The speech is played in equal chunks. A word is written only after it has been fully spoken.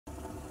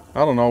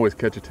I don't always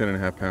catch a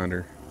 10.5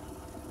 pounder,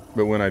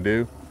 but when I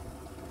do,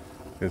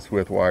 it's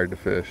with wired to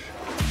fish.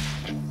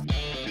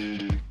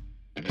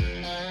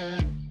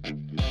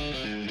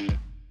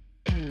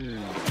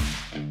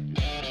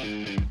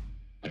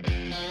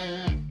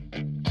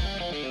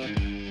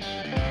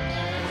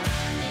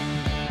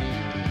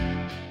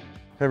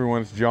 Hey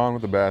everyone, it's John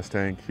with the Bass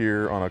Tank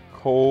here on a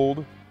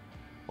cold,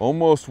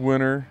 almost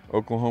winter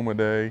Oklahoma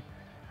day.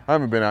 I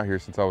haven't been out here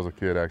since I was a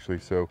kid actually,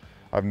 so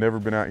I've never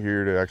been out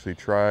here to actually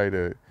try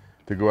to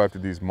go after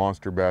these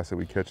monster bass that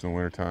we catch in the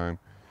wintertime.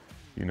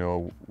 You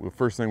know, the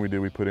first thing we did,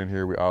 we put in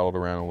here, we idled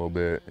around a little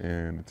bit,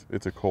 and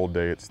it's a cold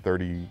day. It's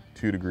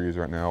 32 degrees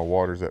right now.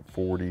 Water's at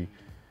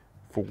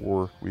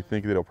 44. We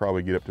think that it'll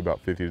probably get up to about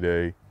 50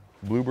 today.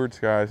 Bluebird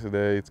skies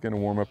today. It's gonna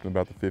warm up to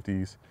about the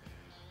 50s.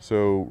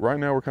 So right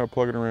now we're kind of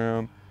plugging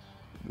around.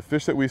 The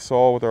fish that we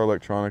saw with our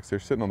electronics, they're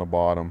sitting on the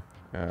bottom,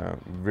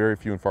 very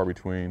few and far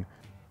between.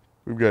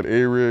 We've got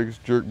A-rigs,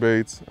 jerk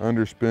baits,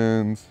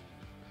 underspins,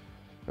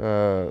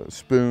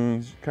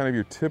 spoons, kind of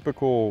your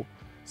typical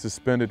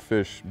suspended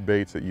fish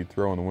baits that you'd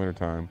throw in the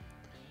wintertime.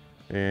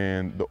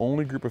 And the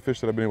only group of fish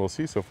that I've been able to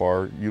see so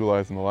far,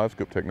 utilizing the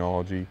Soukup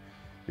technology,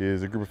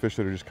 is a group of fish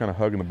that are just kind of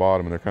hugging the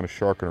bottom and they're kind of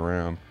sharking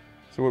around.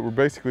 So what we're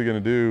basically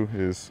going to do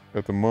is,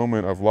 at the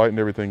moment, I've lightened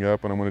everything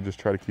up and I'm going to just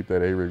try to keep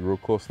that A-rig real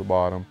close to the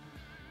bottom.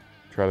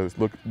 Try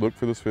to look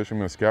for those fish. I'm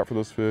going to scout for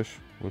those fish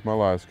with my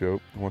live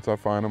scope. Once I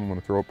find them, I'm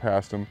going to throw it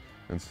past them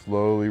and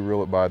slowly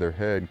reel it by their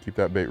head and keep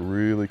that bait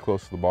really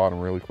close to the bottom,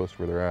 really close to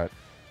where they're at.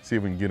 See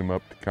if we can get them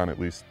up to kind of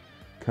at least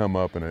come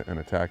up and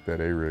attack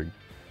that A-rig.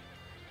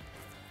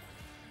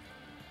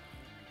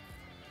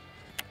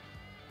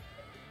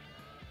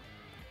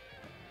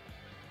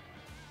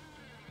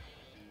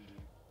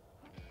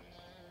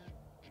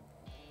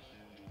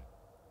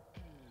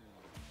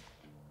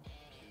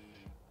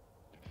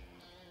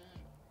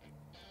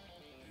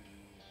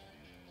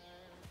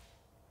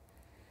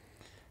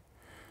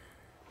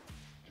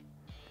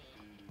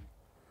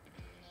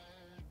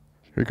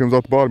 Here he comes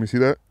off the bottom, you see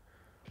that?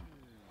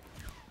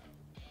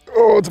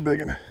 Oh, it's a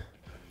big one.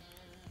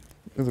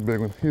 It's a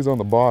big one. He's on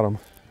the bottom,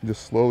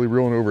 just slowly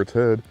reeling over its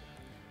head.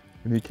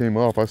 And he came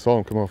off, I saw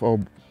him come off. Oh,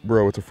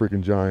 bro, it's a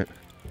freaking giant.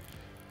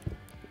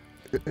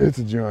 It's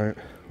a giant.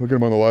 Look at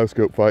him on the live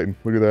scope fighting.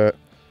 Look at that.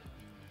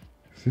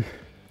 See?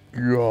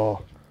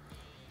 Oh.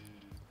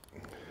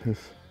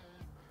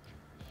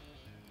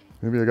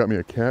 Maybe I got me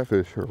a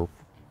catfish or a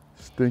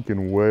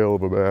stinking whale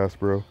of a bass,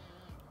 bro.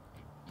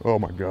 Oh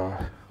my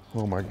God.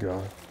 Oh my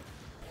God.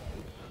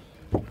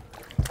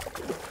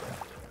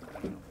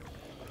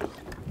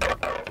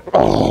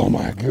 Oh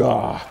my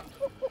God.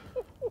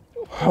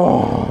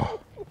 Oh.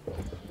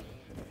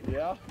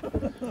 Yeah.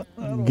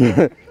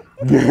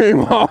 Game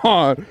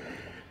on.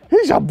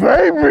 He's a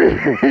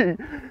baby.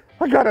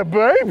 I got a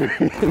baby.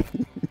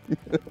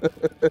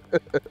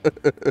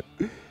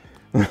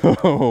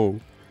 Oh.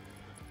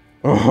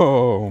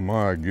 Oh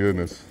my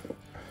goodness.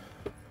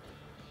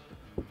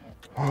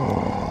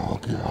 Oh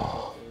God.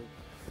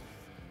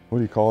 What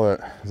do you call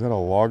that? Is that a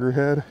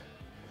loggerhead?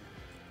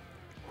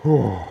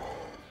 Oh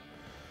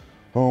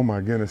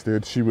my goodness,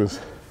 dude.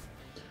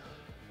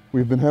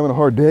 We've been having a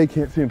hard day.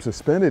 Can't see him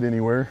suspended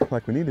anywhere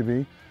like we need to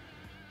be.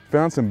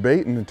 Found some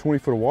bait in 20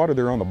 foot of water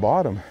there on the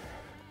bottom.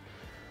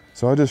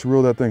 So I just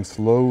reeled that thing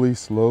slowly,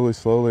 slowly,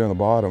 slowly on the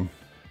bottom.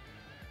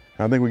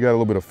 I think we got a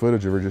little bit of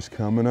footage of her just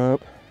coming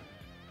up.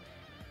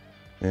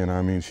 And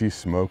I mean, she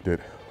smoked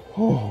it.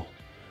 Oh,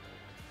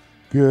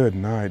 good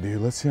night,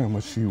 dude. Let's see how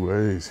much she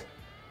weighs.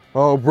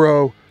 Oh,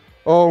 bro.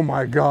 Oh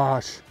my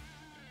gosh.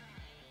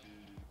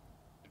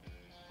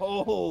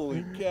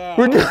 Holy cow.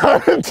 We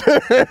got a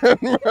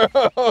 10,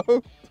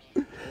 bro.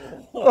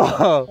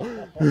 Oh.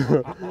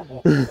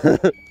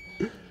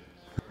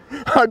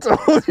 I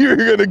told you were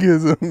gonna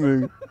get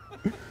something.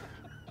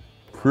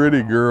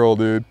 Pretty girl,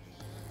 dude.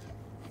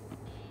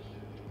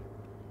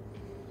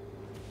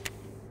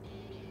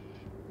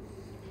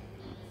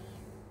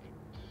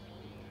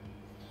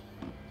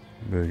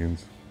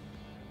 Biggins.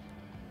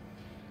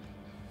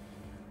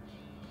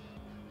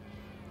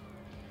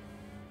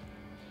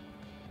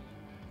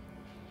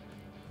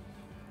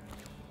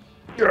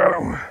 Got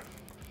him.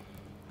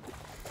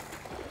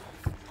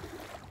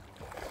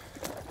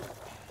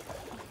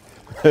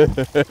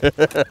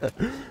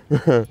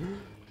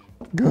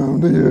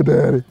 Come to your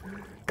daddy.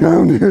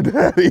 Come to your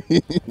daddy.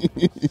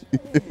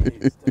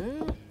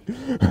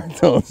 I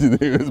told you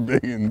there was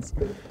biggins.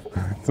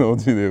 I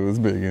told you there was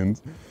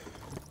biggins.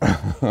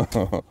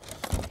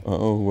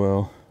 Oh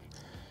well.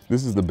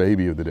 This is the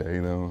baby of the day,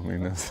 though. I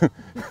mean, that's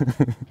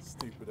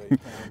Stupid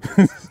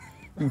 8-pounders.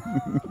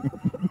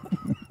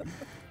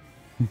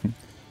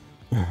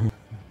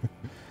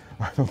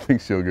 I don't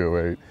think she'll go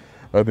 8.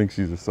 I think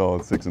she's a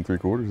solid 6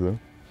 3/4 though.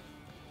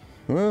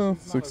 Well,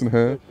 6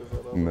 1/2.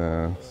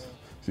 Nah,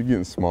 she's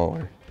getting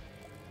smaller.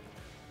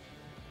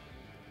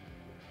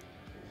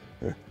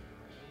 Yeah.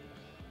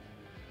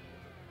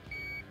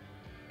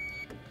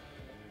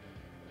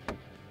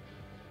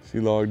 She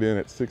logged in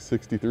at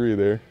 663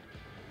 there.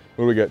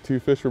 What do we got? 2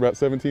 fish for about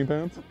 17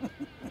 pounds?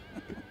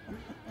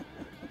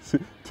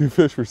 Two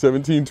fish for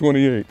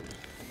 $17.28.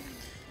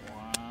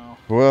 Wow.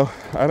 Well,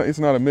 it's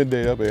not a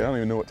midday update. I don't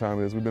even know what time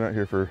it is. We've been out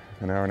here for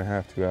an hour and a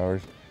half, 2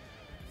 hours.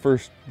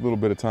 First little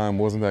bit of time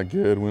wasn't that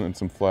good. Went in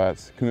some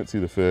flats, couldn't see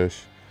the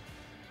fish.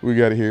 We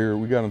got here,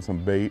 we got on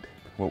some bait,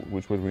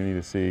 which was we need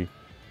to see.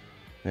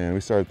 And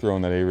we started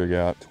throwing that A-rig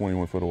out,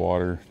 21 foot of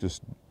water,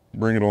 just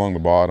bring it along the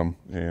bottom.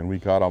 And we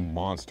caught a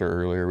monster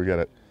earlier. We got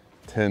a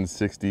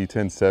 1060,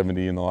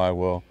 1070 in the live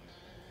well.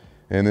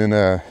 And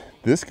then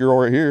this girl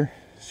right here,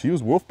 she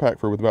was wolf pack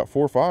for with about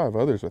 4 or 5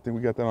 others. I think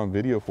we got that on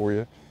video for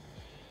you.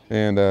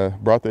 And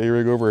brought the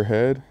A-rig over her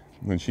head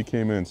when she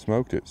came in and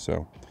smoked it.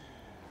 So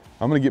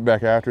I'm gonna get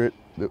back after it.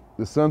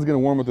 The sun's gonna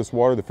warm up this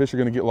water. The fish are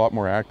gonna get a lot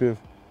more active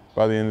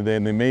by the end of the day,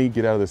 and they may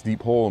get out of this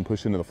deep hole and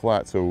push into the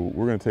flat. So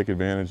we're gonna take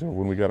advantage of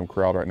when we got them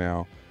corralled right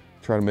now.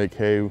 Try to make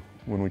hay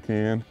when we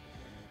can.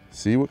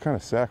 See what kind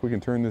of sack we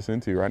can turn this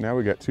into. Right now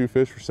we got 2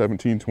 fish for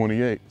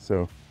 $17.28.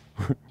 So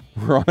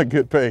we're on a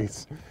good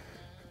pace.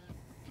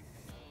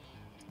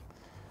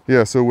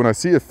 Yeah, so when I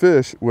see a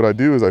fish, what I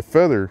do is I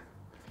feather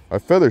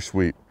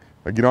sweep.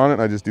 I get on it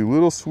and I just do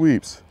little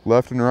sweeps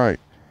left and right.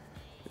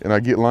 And I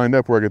get lined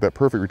up where I get that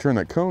perfect return.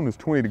 That cone is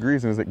 20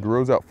 degrees, and as it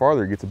grows out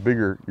farther, it gets a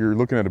bigger, you're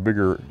looking at a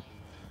bigger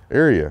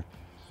area.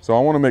 So I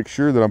want to make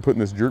sure that I'm putting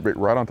this jerkbait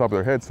right on top of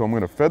their head. So I'm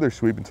going to feather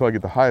sweep until I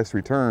get the highest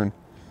return.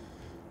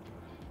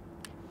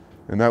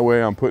 And that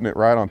way I'm putting it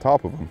right on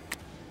top of them.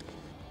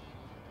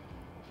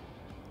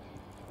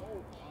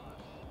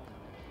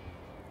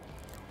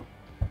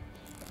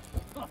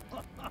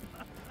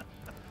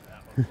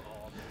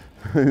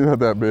 He's not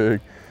that big.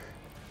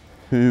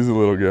 He's a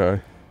little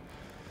guy.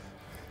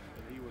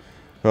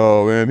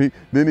 Oh man,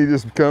 then he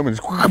just come and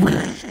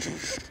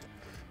just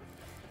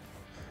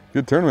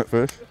good tournament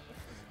fish.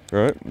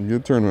 All right,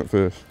 good tournament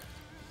fish.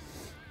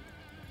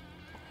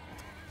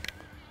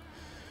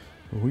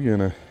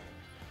 We're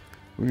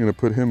gonna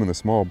put him in the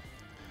small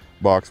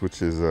box,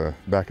 which is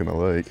back in the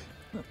lake.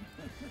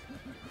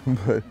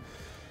 But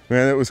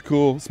man, it was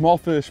cool. Small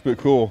fish, but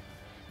cool.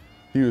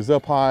 He was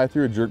up high,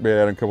 threw a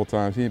jerkbait at him a couple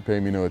times. He didn't pay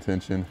me no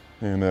attention,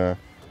 and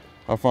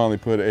I finally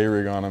put an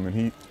A-rig on him,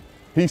 and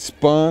he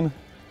spun.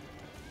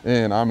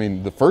 And I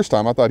mean, the first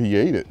time I thought he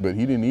ate it, but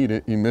he didn't eat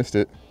it, he missed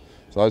it.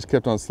 So I just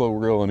kept on slow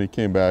reel, and he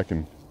came back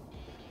and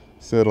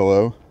said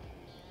hello.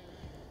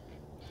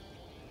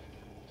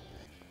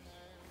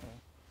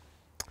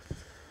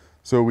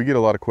 So we get a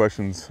lot of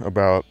questions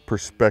about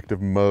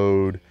perspective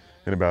mode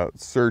and about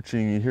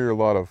searching. You hear a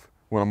lot of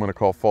what I'm gonna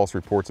call false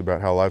reports about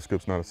how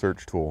LiveScope's not a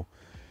search tool.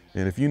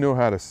 And if you know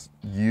how to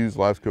use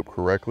LiveScope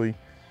correctly,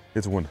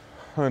 it's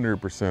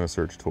 100% a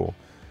search tool.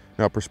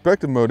 Now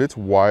perspective mode, it's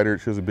wider, it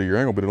shows a bigger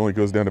angle, but it only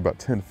goes down to about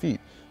 10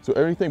 feet. So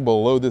everything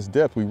below this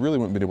depth, we really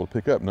wouldn't been able to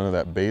pick up, none of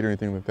that bait or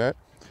anything like that.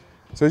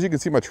 So as you can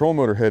see, my trolling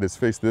motor head is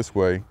faced this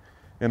way,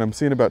 and I'm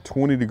seeing about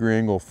 20-degree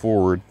angle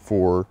forward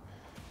for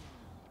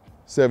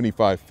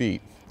 75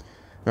 feet.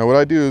 Now what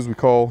I do is we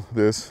call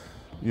this,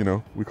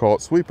 we call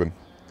it sweeping.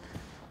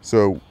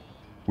 So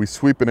we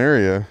sweep an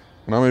area,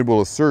 and I'm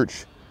able to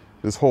search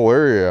this whole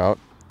area out.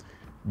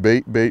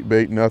 Bait, bait,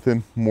 bait,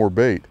 nothing, more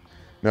bait.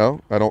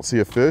 Now, I don't see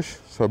a fish,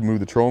 so I've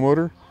moved the trolling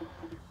motor,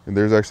 and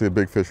there's actually a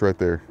big fish right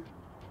there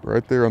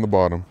on the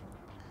bottom.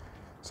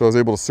 So I was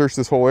able to search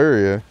this whole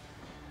area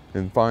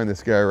and find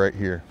this guy right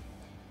here.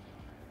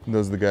 And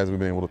those are the guys we've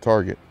been able to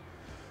target.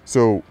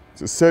 So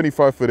it's a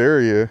 75-foot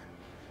area,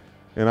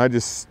 and I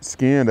just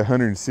scanned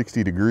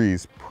 160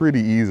 degrees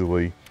pretty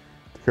easily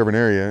to cover an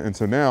area. And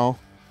so now,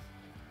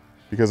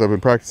 because I've been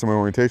practicing my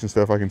orientation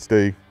stuff, I can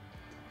stay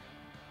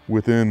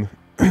within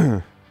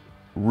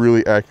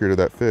really accurate of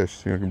that fish.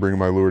 So I can bring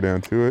my lure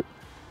down to it,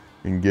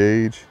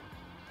 engage,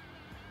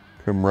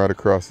 come right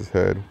across his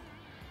head.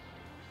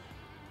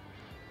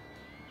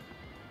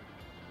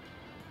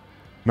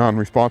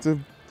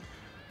 Non-responsive.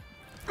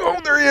 Oh,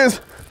 there he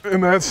is.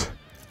 And that's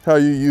how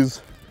you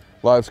use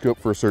LiveScope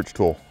for a search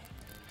tool.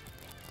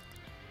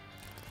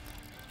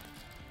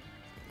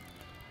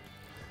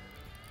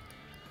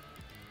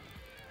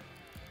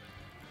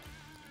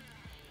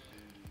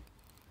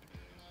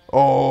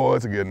 Oh,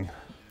 that's a good one.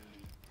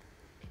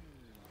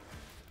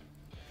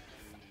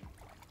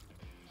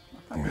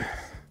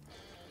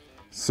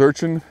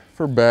 Searching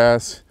for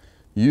bass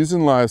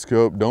using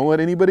LiveScope. Don't let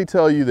anybody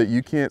tell you that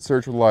you can't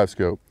search with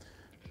LiveScope.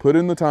 Put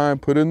in the time,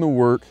 put in the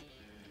work.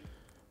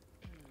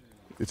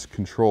 It's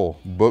control,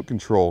 boat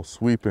control,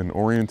 sweeping,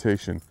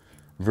 orientation.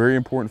 Very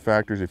important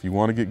factors. If you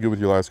want to get good with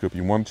your LiveScope,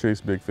 you want to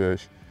chase big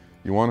fish,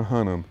 you want to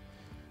hunt them,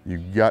 you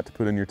got to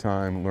put in your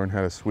time, learn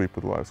how to sweep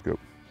with LiveScope.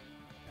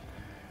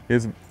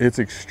 It's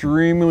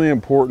extremely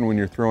important when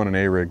you're throwing an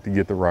A-rig to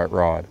get the right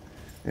rod.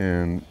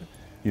 And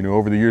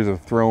over the years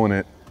of throwing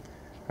it,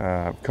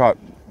 I've caught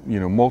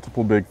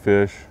multiple big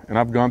fish, and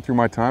I've gone through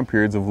my time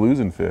periods of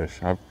losing fish.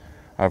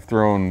 I've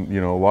thrown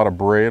a lot of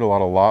braid, a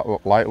lot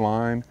of light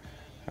line,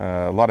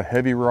 a lot of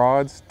heavy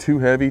rods, too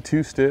heavy,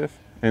 too stiff,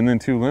 and then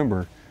too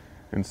limber.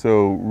 And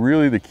so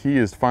really the key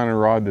is to find a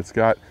rod that's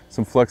got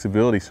some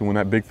flexibility, so when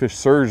that big fish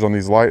surges on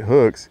these light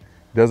hooks,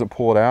 it doesn't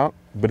pull it out,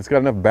 but it's got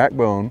enough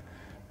backbone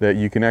that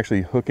you can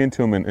actually hook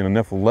into them and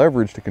enough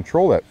leverage to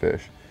control that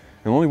fish.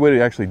 And the only way to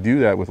actually do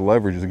that with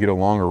leverage is to get a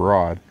longer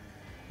rod.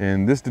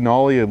 And this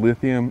Denali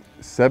Lithium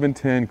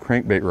 710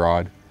 crankbait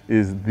rod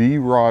is the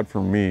rod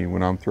for me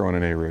when I'm throwing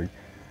an A-rig.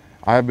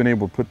 I've been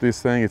able to put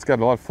this thing, it's got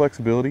a lot of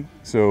flexibility,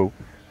 so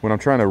when I'm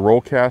trying to roll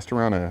cast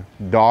around a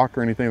dock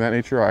or anything of that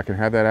nature, I can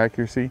have that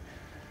accuracy.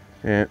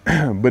 And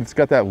but it's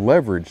got that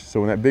leverage, so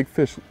when that big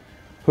fish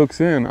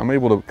hooks in, I'm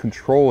able to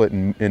control it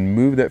and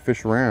move that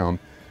fish around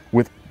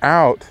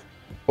without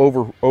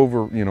over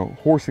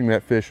horsing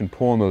that fish and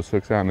pulling those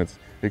hooks out. And it's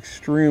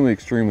extremely,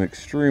 extremely,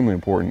 extremely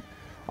important.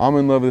 I'm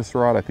in love with this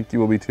rod. I think you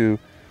will be too.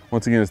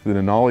 Once again, it's the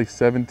Denali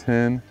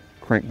 710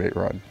 crankbait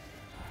rod.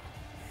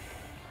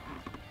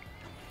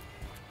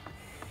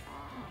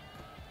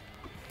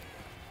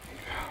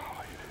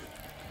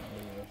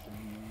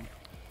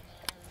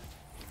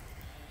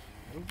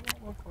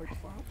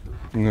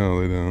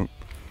 No, they don't.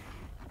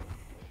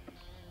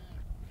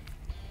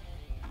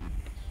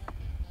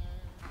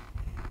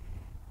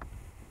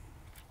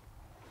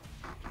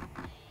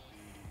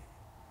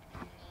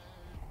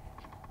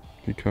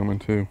 He coming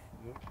too.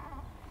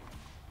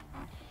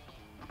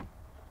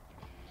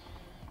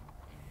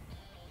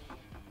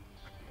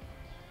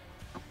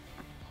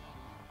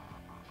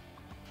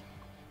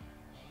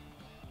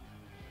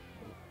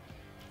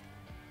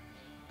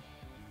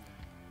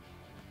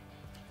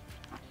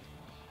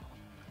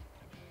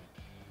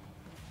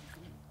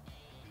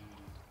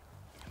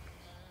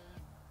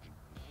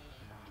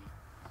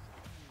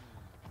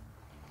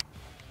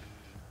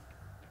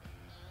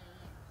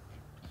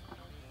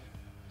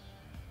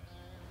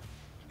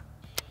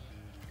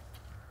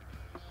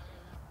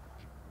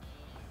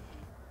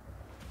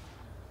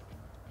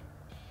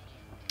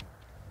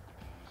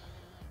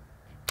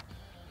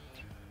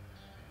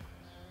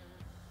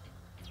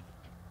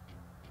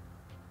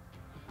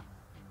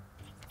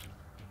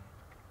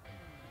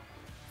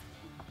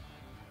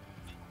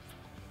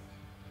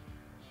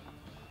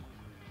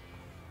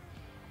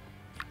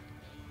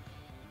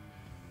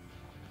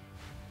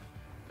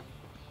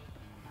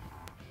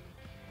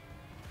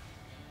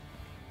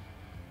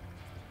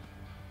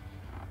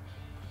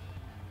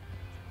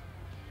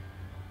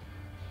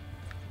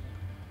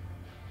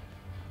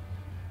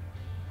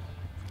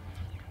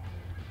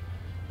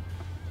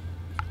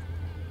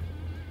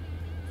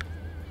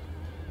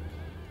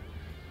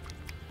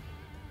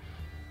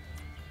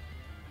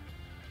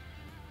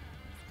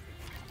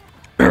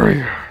 There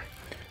we are.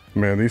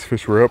 Man, these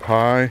fish were up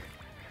high,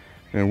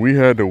 and we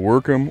had to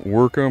work them.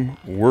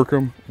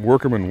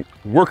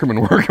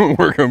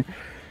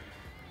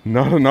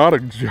 Not a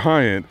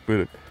giant, but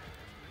a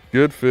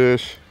good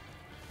fish.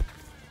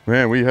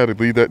 Man, we had to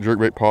leave that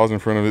jerkbait pause in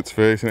front of its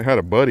face, and it had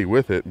a buddy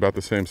with it about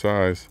the same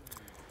size.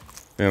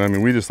 And I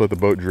mean, we just let the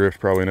boat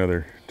drift probably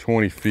another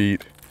 20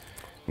 feet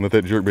and let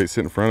that jerkbait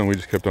sit in front, and we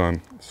just kept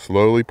on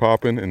slowly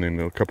popping, and then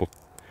a couple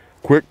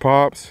quick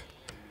pops,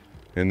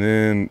 and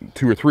then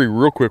 2 or 3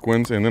 real quick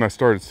ones, and then I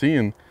started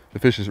seeing the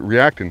fish is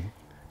reacting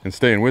and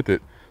staying with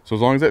it. So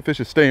as long as that fish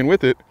is staying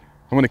with it,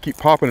 I'm gonna keep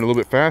popping it a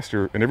little bit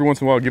faster, and every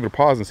once in a while I'll give it a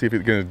pause and see if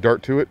it's gonna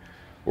dart to it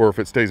or if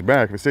it stays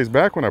back. If it stays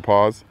back when I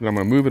pause, then I'm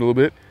gonna move it a little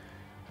bit,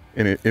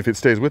 and if it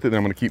stays with it, then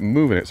I'm gonna keep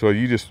moving it. So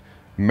you just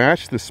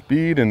match the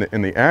speed and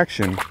the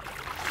action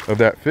of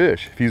that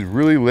fish. If he's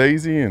really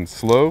lazy and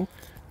slow,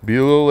 be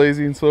a little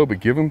lazy and slow, but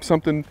give him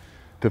something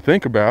to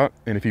think about,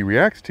 and if he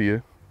reacts to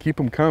you, keep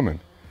him coming.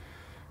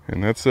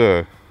 And that's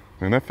and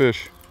that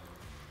fish,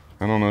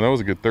 I don't know, that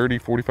was a good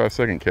 30-45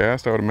 second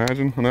cast, I would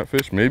imagine, on that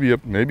fish.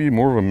 Maybe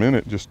more of a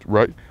minute, just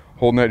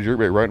holding that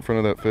jerkbait right in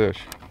front of that fish.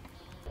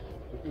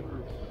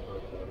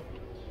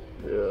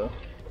 Yeah.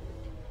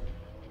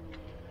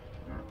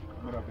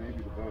 I'm gonna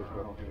baby the boat, so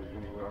I don't think there's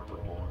any way I can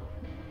hold it.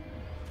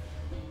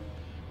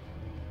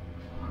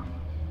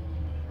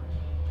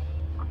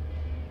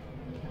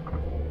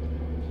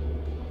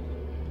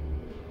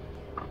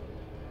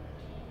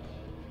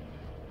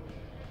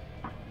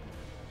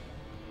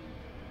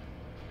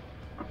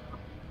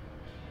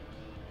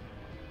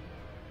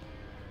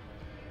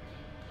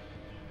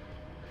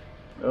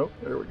 Oh,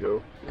 there we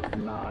go.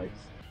 Nice.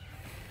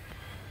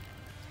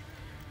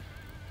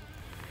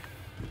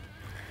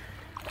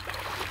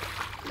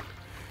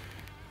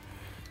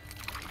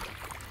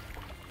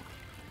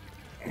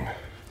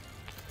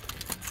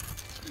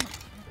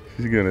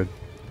 She's gonna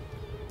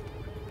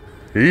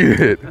eat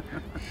it.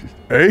 She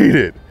ate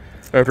it.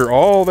 After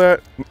all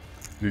that,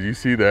 did you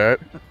see that?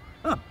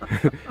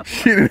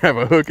 She didn't have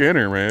a hook in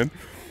her, man.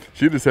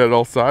 She just had it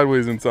all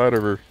sideways inside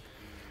of her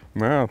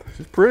mouth.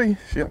 She's pretty.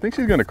 I think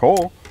she's gonna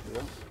coal.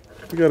 Yeah.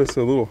 We got us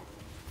a little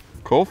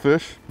coal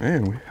fish.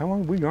 Man, how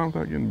long have we gone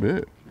without getting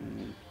bit?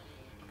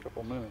 A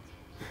couple minutes.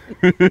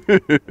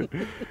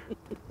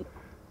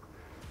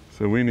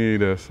 So we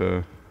need us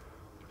I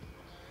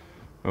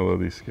love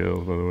these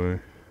scales, by the way.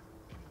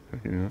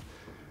 You know,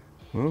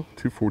 well,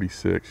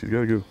 246. She's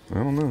got to go. I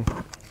don't know.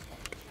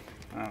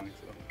 I don't think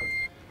so.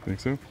 Think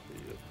so?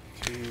 Yeah,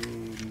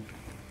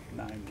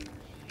 290.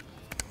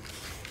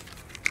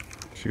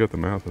 She got the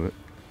mouth of it.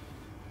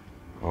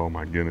 Oh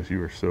my goodness,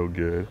 you are so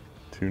good.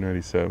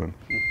 297.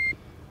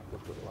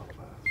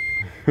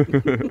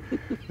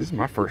 This is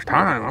my first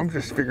time. I'm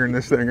just figuring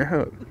this thing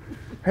out.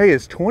 Hey,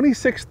 is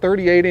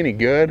 2638 any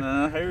good?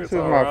 Here's This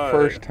is my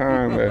first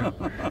time.